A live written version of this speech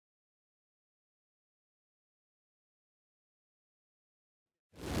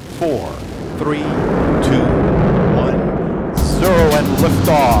4, 3, 2, 1, 0, and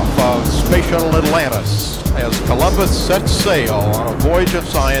liftoff of Space Shuttle Atlantis as Columbus sets sail on a voyage of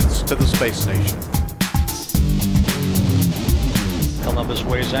science to the space station. Columbus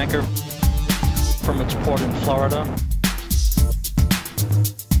weighs anchor from its port in Florida.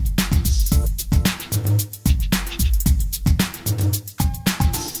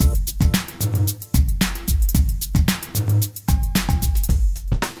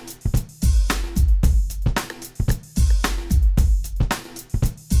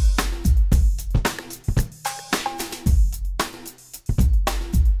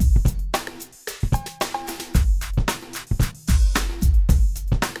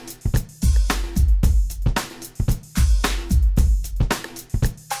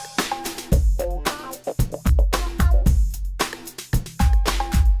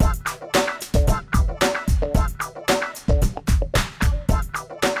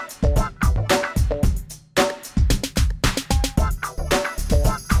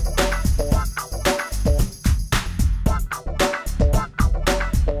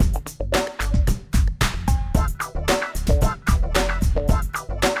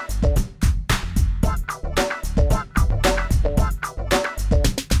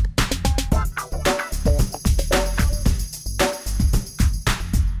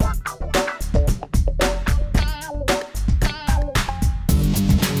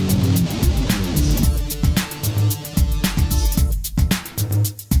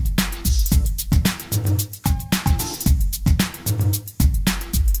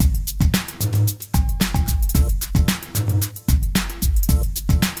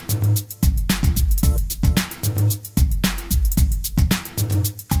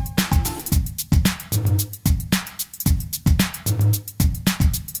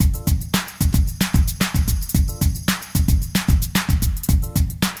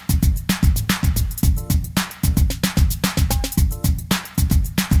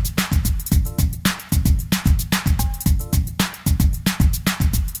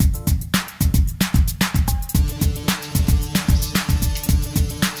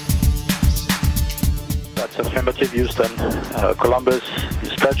 Affirmative, Houston. Columbus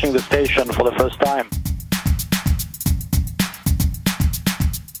is touching the station for the first time.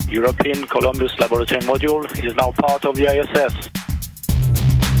 European Columbus Laboratory Module is now part of the ISS.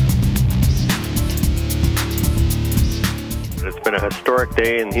 It's been a historic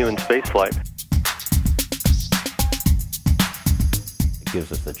day in human spaceflight. It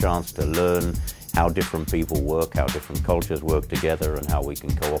gives us the chance to learn how different people work, how different cultures work together, and how we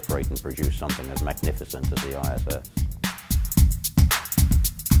can cooperate and produce something as magnificent as the ISS.